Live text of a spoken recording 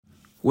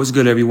What's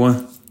good,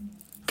 everyone?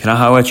 Can I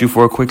holler at you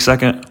for a quick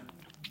second?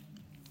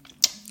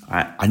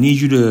 I need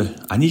you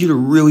to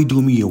really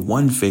do me a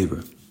one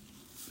favor.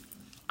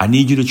 I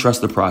need you to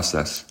trust the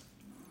process.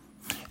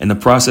 And the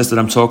process that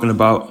I'm talking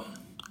about,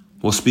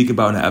 we'll speak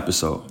about in the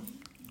episode.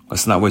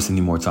 Let's not waste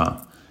any more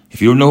time.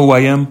 If you don't know who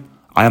I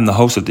am the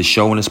host of this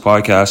show and this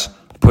podcast,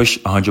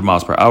 Push 100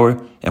 Miles Per Hour,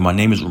 and my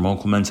name is Ramon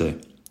Clemente.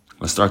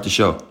 Let's start the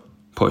show.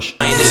 Push.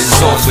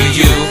 This one's for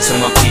you, to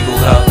my people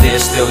out there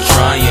still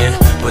trying,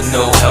 but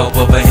no help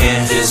up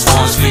ahead. This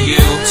one's for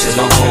you, to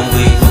my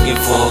homie looking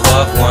for a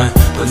loved one,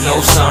 but no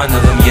sign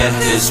of them yet.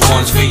 This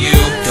one's for you,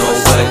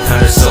 don't let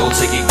kind of soul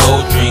take your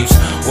gold dreams.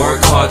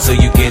 Work hard till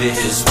you get it.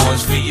 This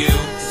one's for you.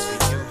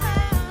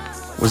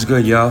 What's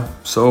good, y'all?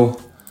 So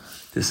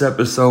this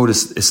episode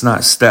it's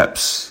not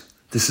steps.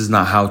 This is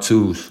not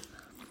how-tos.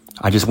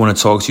 I just want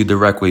to talk to you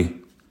directly,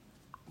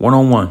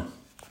 one-on-one.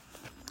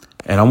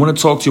 And I want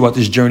to talk to you about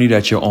this journey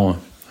that you're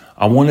on.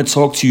 I want to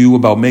talk to you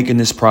about making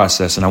this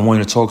process, and I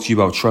want to talk to you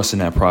about trusting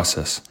that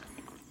process.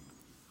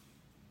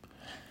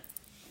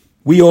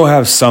 We all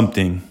have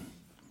something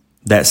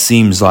that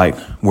seems like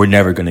we're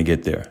never going to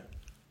get there.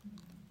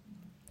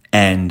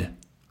 And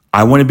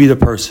I want to be the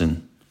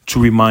person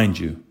to remind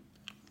you,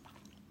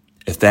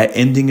 if that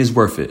ending is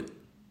worth it,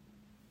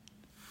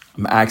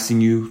 I'm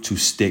asking you to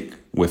stick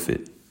with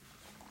it.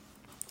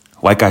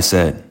 Like I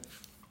said,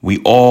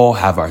 we all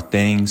have our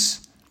things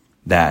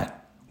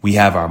that we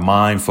have our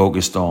mind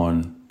focused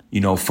on,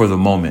 for the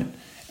moment,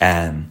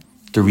 and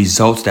the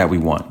results that we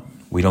want.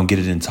 We don't get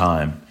it in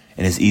time,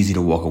 and it's easy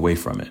to walk away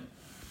from it.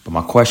 But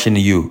my question to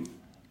you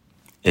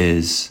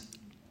is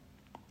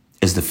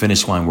the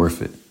finish line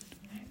worth it?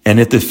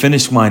 And if the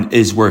finish line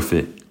is worth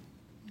it,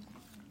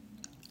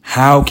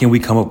 how can we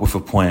come up with a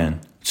plan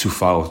to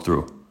follow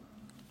through?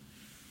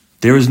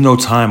 There is no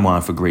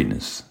timeline for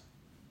greatness.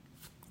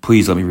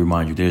 Please let me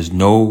remind you, there's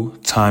no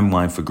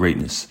timeline for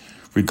greatness.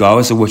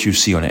 Regardless of what you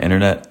see on the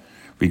internet,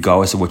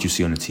 regardless of what you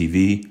see on the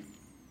TV,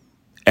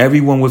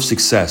 everyone with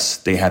success,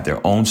 they have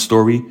their own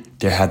story,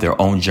 they have their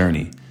own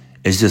journey.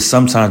 It's just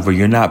sometimes where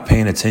you're not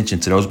paying attention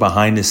to those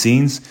behind the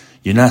scenes,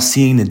 you're not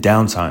seeing the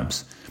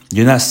downtimes,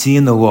 you're not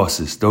seeing the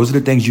losses. Those are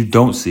the things you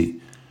don't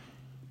see.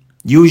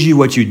 Usually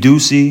what you do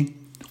see,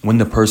 when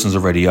the person's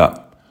already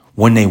up,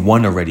 when they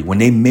won already, when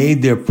they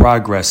made their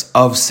progress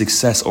of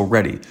success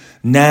already.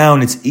 Now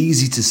it's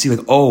easy to see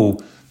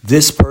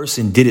this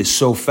person did it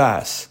so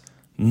fast.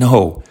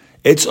 No,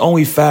 it's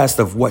only fast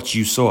of what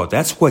you saw.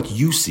 That's what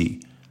you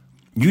see.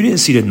 You didn't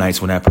see the nights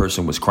when that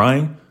person was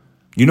crying.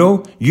 You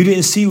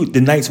didn't see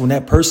the nights when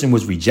that person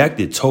was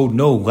rejected, told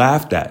no,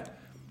 laughed at,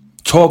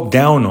 talked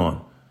down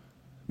on,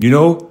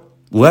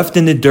 left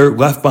in the dirt,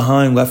 left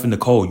behind, left in the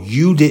cold.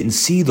 You didn't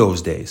see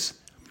those days.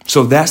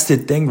 So that's the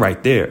thing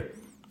right there.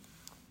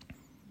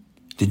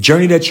 The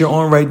journey that you're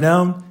on right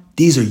now,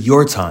 these are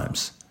your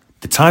times.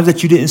 The times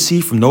that you didn't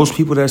see from those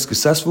people that are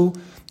successful,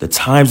 the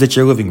times that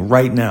you're living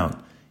right now.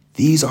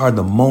 These are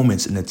the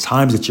moments and the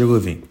times that you're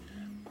living.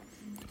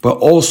 But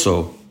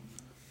also,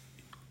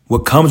 what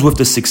comes with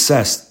the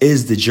success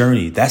is the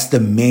journey. That's the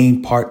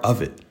main part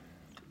of it.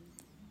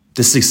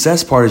 The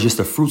success part is just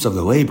the fruits of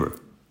the labor,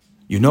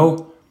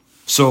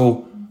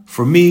 So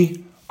for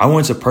me, I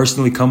wanted to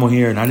personally come on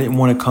here, and I didn't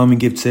want to come and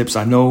give tips.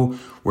 I know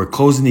we're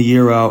closing the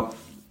year out,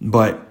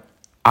 but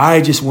I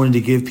just wanted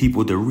to give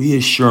people the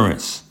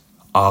reassurance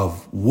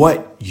of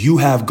what you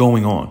have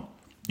going on.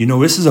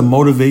 This is a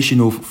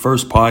motivational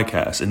first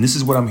podcast, and this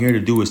is what I'm here to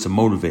do, is to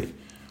motivate.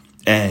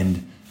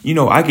 And,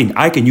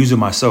 I can use it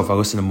myself. I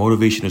listen to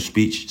motivational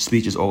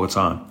speeches all the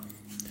time.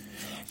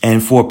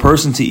 And for a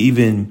person to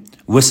even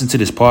listen to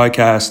this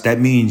podcast, that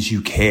means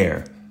you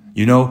care.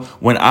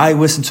 When I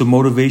listen to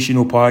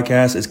motivational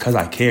podcasts, it's because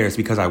I care. It's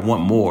because I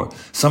want more.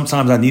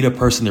 Sometimes I need a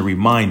person to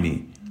remind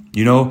me,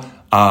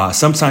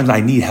 sometimes I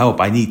need help.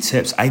 I need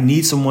tips. I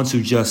need someone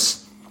to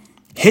just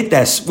hit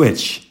that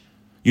switch.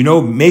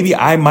 Maybe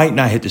I might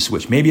not hit the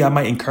switch. Maybe I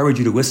might encourage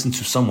you to listen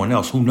to someone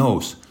else. Who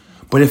knows?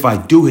 But if I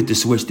do hit the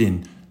switch,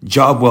 then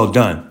job well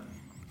done.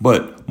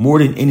 But more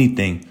than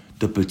anything,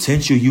 the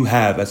potential you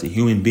have as a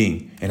human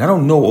being. And I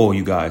don't know all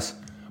you guys,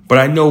 but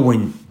I know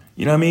when,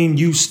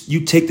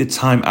 you take the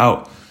time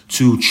out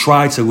to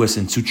try to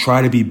listen, to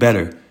try to be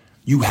better.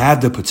 You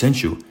have the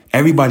potential.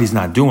 Everybody's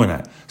not doing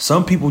that.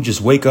 Some people just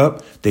wake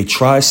up, they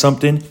try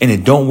something and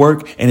it don't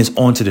work and it's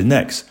on to the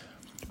next.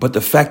 But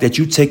the fact that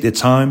you take the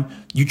time,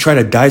 you try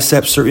to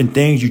dissect certain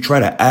things, you try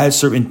to add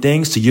certain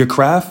things to your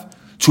craft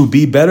to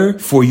be better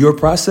for your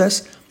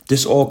process,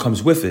 this all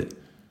comes with it.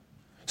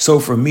 So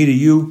from me to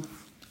you,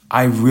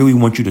 I really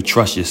want you to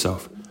trust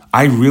yourself.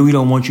 I really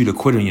don't want you to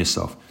quit on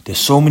yourself. There's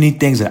so many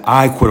things that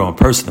I quit on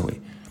personally.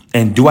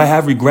 And do I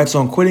have regrets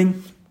on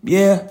quitting?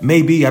 Yeah,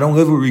 maybe. I don't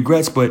live with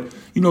regrets, but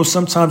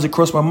sometimes it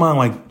crossed my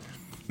mind,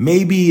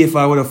 maybe if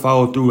I would have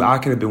followed through, I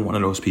could have been one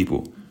of those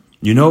people.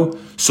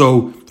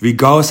 So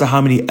regardless of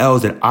how many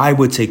L's that I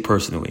would take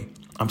personally,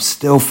 I'm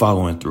still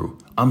following through.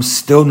 I'm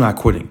still not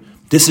quitting.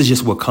 This is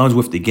just what comes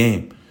with the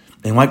game.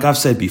 And like I've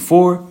said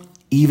before,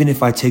 even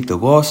if I take the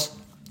loss,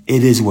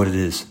 it is what it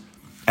is.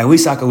 At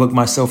least I can look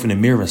myself in the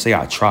mirror and say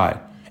I tried.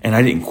 and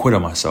I didn't quit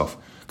on myself.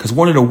 Because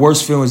one of the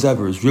worst feelings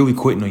ever is really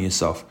quitting on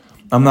yourself.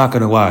 I'm not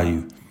going to lie to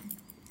you.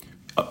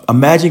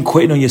 Imagine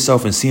quitting on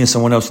yourself and seeing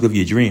someone else live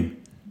your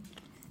dream.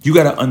 You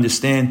got to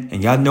understand,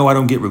 and y'all know I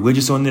don't get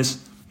religious on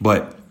this,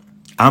 but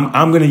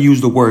I'm going to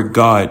use the word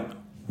God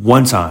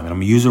one time, and I'm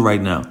going to use it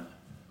right now.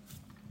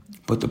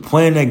 But the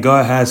plan that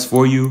God has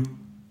for you,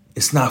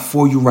 it's not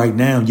for you right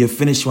now. Your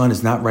finish line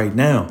is not right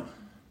now.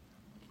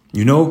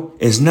 You know,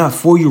 it's not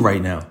for you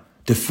right now.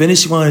 The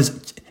finish line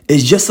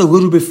is just a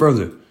little bit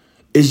further.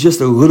 It's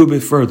just a little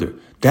bit further.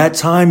 That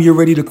time you're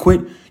ready to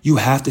quit, you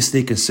have to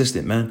stay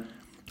consistent, man.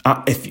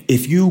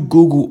 If you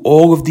Google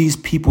all of these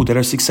people that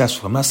are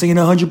successful, I'm not saying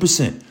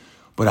 100%,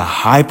 but a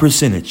high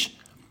percentage,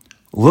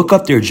 look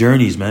up their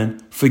journeys, man.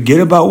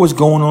 Forget about what's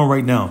going on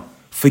right now.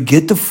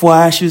 Forget the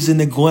flashes and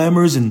the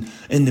glamours and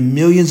the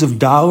millions of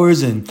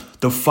dollars and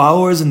the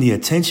followers and the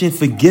attention.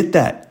 Forget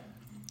that.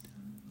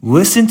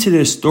 Listen to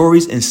their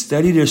stories and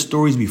study their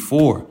stories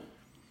before.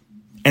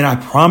 And I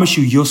promise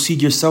you, you'll see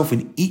yourself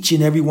in each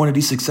and every one of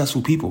these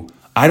successful people.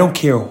 I don't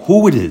care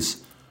who it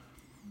is.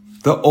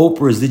 The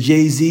Oprahs, the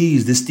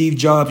Jay-Z's, the Steve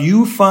Jobs.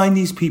 You find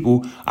these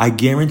people, I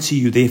guarantee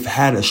you they've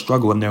had a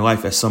struggle in their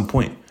life at some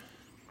point.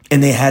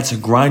 And they had to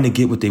grind to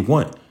get what they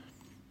want.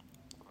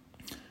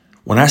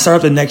 When I start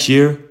up the next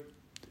year,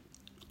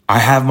 I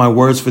have my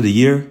words for the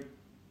year,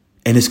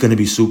 and it's going to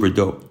be super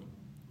dope.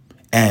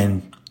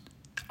 And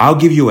I'll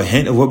give you a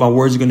hint of what my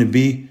words are going to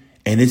be,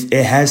 and it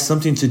has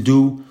something to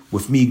do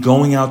with me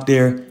going out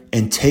there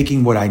and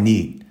taking what I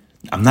need.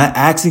 I'm not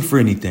asking for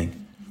anything.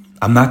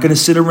 I'm not going to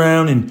sit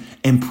around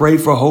and pray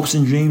for hopes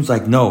and dreams.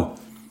 Like, no,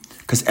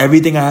 because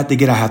everything I have to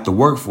get, I have to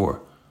work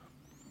for.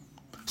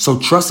 So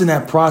trust in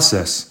that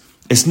process.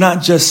 It's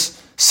not just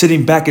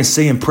sitting back and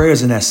saying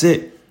prayers and that's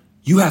it.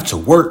 You have to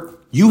work.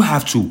 You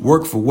have to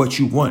work for what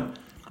you want.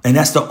 And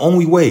that's the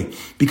only way.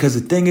 Because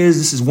the thing is,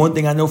 this is one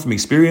thing I know from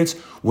experience.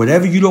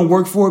 Whatever you don't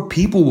work for,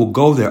 people will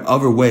go their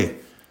other way.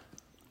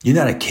 You're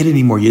not a kid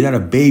anymore. You're not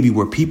a baby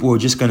where people are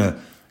just going to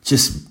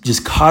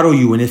just coddle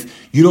you. And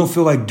if you don't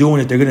feel like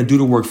doing it, they're going to do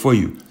the work for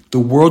you. The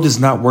world does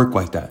not work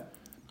like that.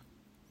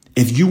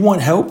 If you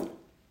want help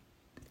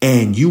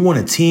and you want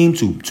a team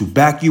to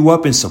back you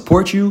up and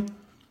support you,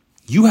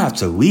 you have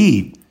to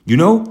lead. You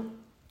know,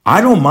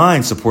 I don't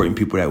mind supporting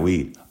people that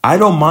lead. I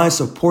don't mind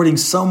supporting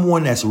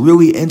someone that's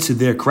really into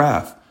their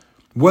craft,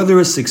 whether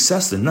it's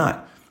success or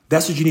not.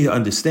 That's what you need to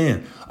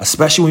understand,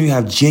 especially when you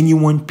have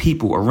genuine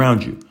people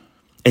around you.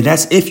 And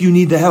that's if you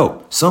need the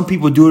help. Some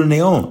people do it on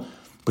their own.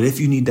 But if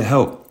you need the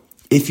help,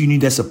 if you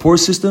need that support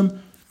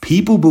system,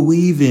 people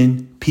believe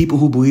in people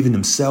who believe in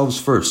themselves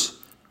first.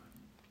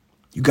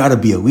 You got to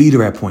be a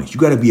leader at points. You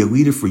got to be a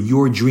leader for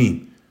your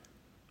dream.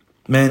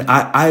 Man,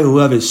 I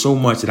love it so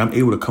much that I'm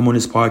able to come on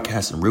this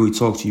podcast and really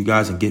talk to you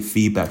guys and get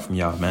feedback from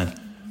y'all, man.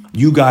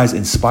 You guys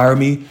inspire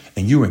me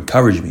and you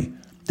encourage me.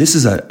 This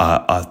is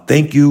a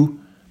thank you.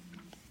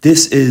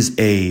 This is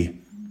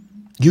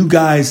you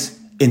guys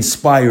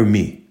inspire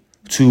me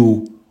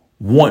to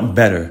want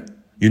better.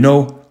 You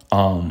know,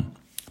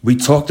 we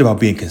talked about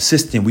being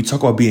consistent. We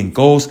talked about being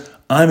goals.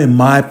 I'm in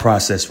my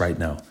process right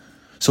now.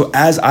 So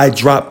as I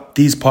drop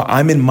these,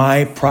 I'm in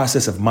my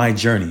process of my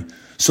journey.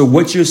 So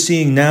what you're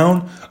seeing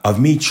now of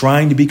me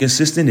trying to be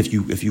consistent, if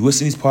you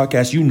listen to these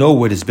podcasts, you know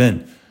what it's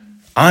been.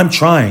 I'm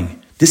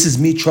trying. This is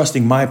me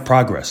trusting my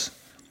progress.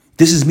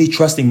 This is me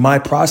trusting my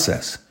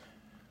process.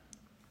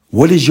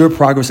 What is your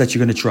progress that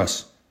you're going to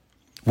trust?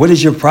 What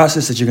is your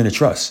process that you're going to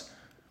trust?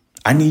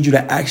 I need you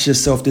to ask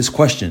yourself this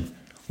question.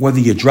 Whether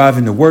you're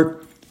driving to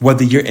work,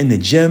 whether you're in the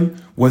gym,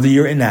 whether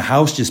you're in the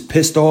house just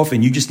pissed off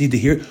and you just need to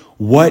hear,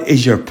 what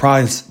is your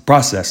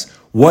process?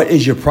 What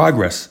is your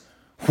progress?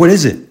 What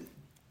is it?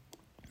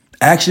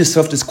 Ask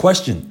yourself this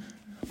question.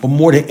 But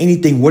more than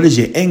anything, what is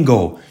your end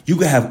goal? You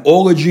can have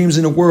all the dreams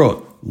in the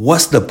world.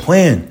 What's the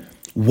plan?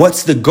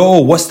 What's the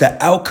goal? What's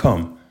the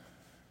outcome?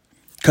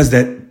 Because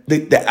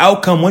the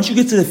outcome, once you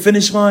get to the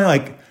finish line,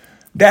 like,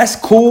 that's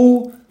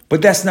cool,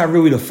 but that's not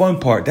really the fun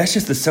part. That's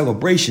just a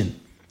celebration.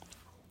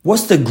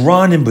 What's the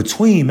grind in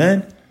between,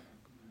 man?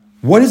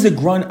 What is the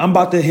grind? I'm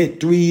about to hit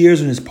 3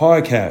 years on this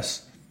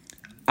podcast.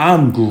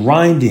 I'm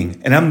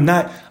grinding and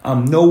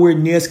I'm nowhere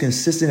near as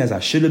consistent as I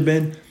should have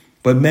been.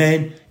 But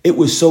man, it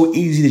was so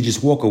easy to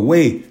just walk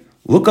away.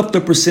 Look up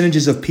the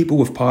percentages of people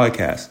with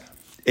podcasts.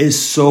 It's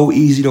so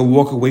easy to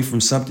walk away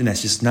from something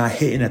that's just not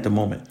hitting at the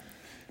moment.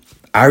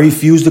 I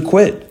refuse to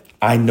quit.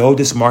 I know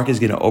this market is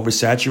getting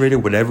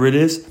oversaturated, whatever it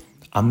is.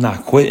 I'm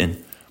not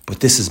quitting, but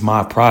this is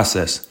my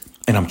process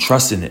and I'm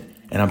trusting it.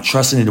 And I'm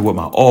trusting it with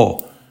my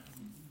all.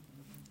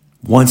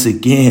 Once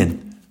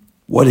again,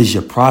 what is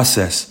your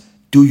process?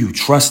 Do you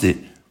trust it?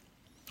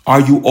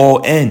 Are you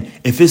all in?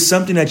 If it's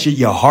something that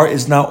your heart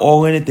is not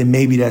all in it, then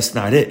maybe that's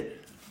not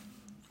it.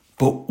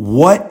 But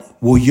what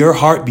will your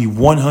heart be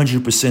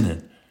 100%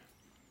 in?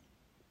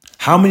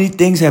 How many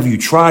things have you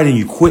tried and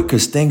you quit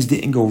because things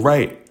didn't go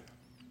right?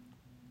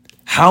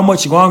 How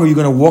much longer are you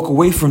going to walk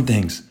away from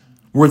things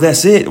where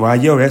that's it? Well,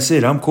 that's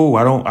it. I'm cool.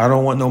 I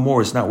don't want no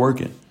more. It's not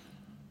working.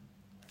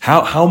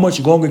 How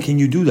much longer can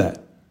you do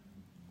that?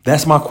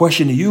 That's my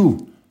question to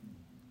you.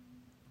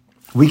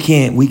 We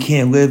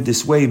can't live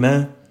this way,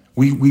 man.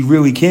 We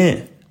really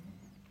can't.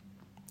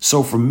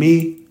 So from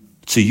me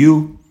to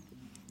you,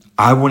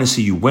 I want to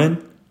see you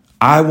win.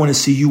 I want to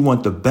see you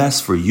want the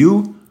best for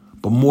you.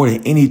 But more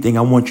than anything,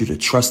 I want you to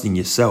trust in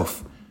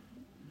yourself.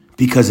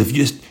 Because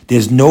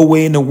there's no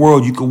way in the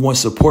world you could want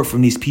support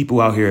from these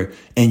people out here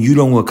and you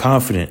don't look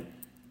confident.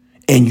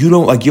 And you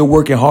don't like you're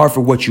working hard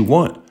for what you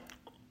want.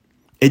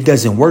 It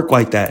doesn't work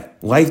like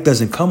that. Life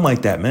doesn't come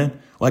like that,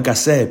 man. Like I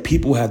said,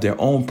 people have their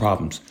own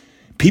problems.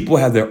 People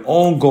have their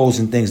own goals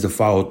and things to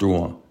follow through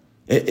on.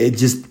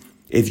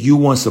 If you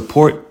want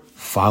support,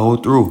 follow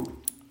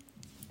through.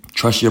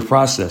 Trust your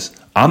process.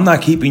 I'm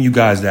not keeping you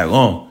guys that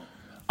long.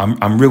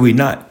 I'm really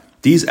not.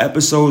 These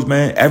episodes,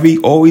 man,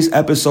 all these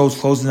episodes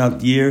closing out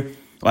the year,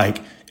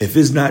 like if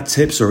it's not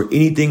tips or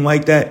anything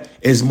like that,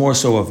 it's more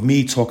so of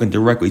me talking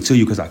directly to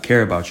you because I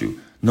care about you.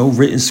 No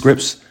written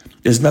scripts.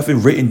 There's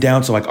nothing written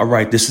down to like, all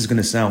right, this is going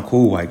to sound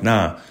cool. Like,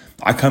 nah,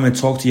 I come and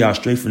talk to y'all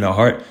straight from the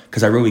heart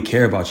because I really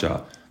care about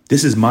y'all.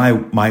 This is my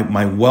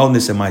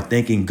wellness and my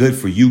thinking good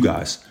for you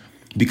guys,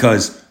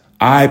 because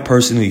I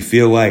personally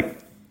feel like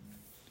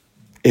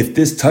if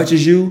this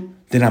touches you,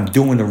 then I'm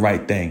doing the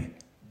right thing.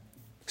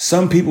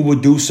 Some people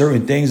would do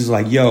certain things. It's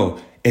like, yo,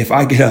 if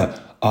I get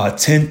a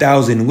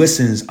 10,000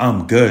 listens,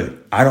 I'm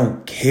good. I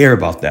don't care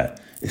about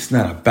that. It's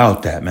not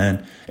about that,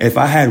 man. If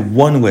I had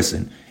one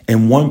listen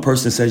and one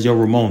person says, yo,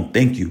 Ramon,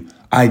 thank you,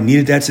 I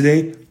needed that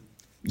today.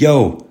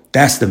 Yo,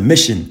 that's the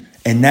mission.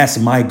 And that's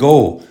my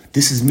goal.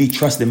 This is me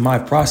trusting my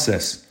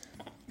process.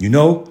 You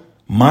know,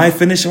 my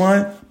finish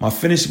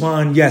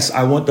line, yes,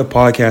 I want the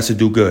podcast to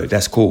do good.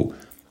 That's cool.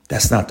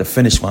 That's not the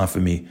finish line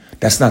for me.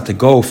 That's not the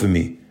goal for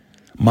me.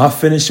 My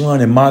finish line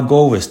and my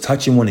goal is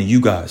touching one of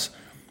you guys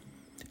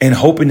and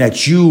hoping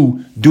that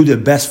you do the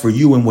best for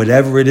you in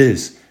whatever it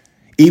is.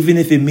 Even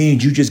if it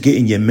means you just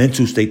getting your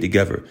mental state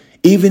together.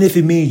 Even if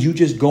it means you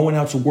just going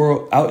out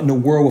in the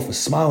world with a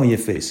smile on your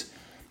face.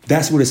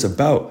 That's what it's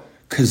about.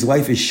 Because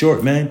life is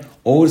short, man.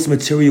 All this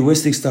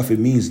materialistic stuff, it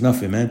means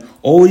nothing, man.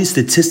 All these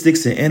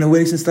statistics and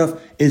analytics and stuff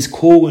is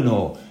cool and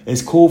all.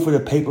 It's cool for the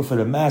paper, for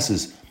the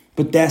masses.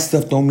 But that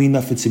stuff don't mean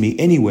nothing to me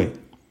anyway.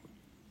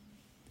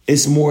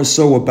 It's more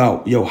so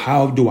about, yo,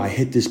 how do I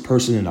hit this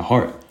person in the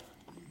heart?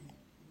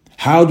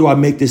 How do I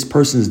make this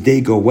person's day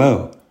go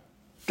well?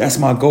 That's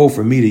my goal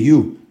for me to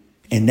you.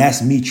 And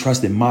that's me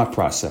trusting my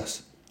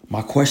process.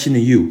 My question to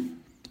you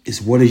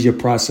is, what is your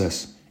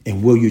process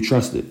and will you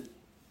trust it?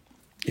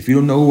 If you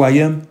don't know who I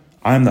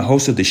am the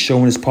host of the show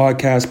and this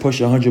podcast, Push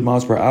 100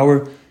 Miles Per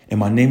Hour. And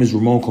my name is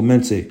Ramon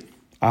Clemente.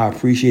 I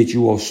appreciate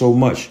you all so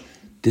much.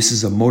 This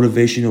is a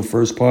motivational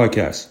first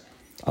podcast.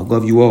 I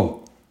love you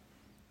all.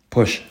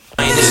 Push.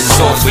 This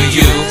one's for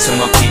you, to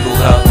my people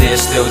out there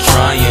still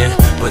trying,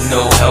 but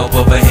no help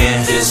up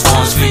ahead. This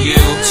one's for you,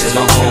 to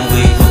my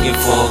homie looking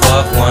for a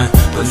loved one,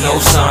 but no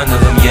sign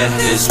of them yet.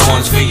 This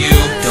one's for you,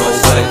 don't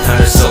let a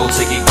kind of soul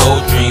take your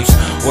gold dreams.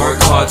 Work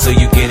hard till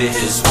you get it.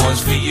 This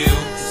one's for you.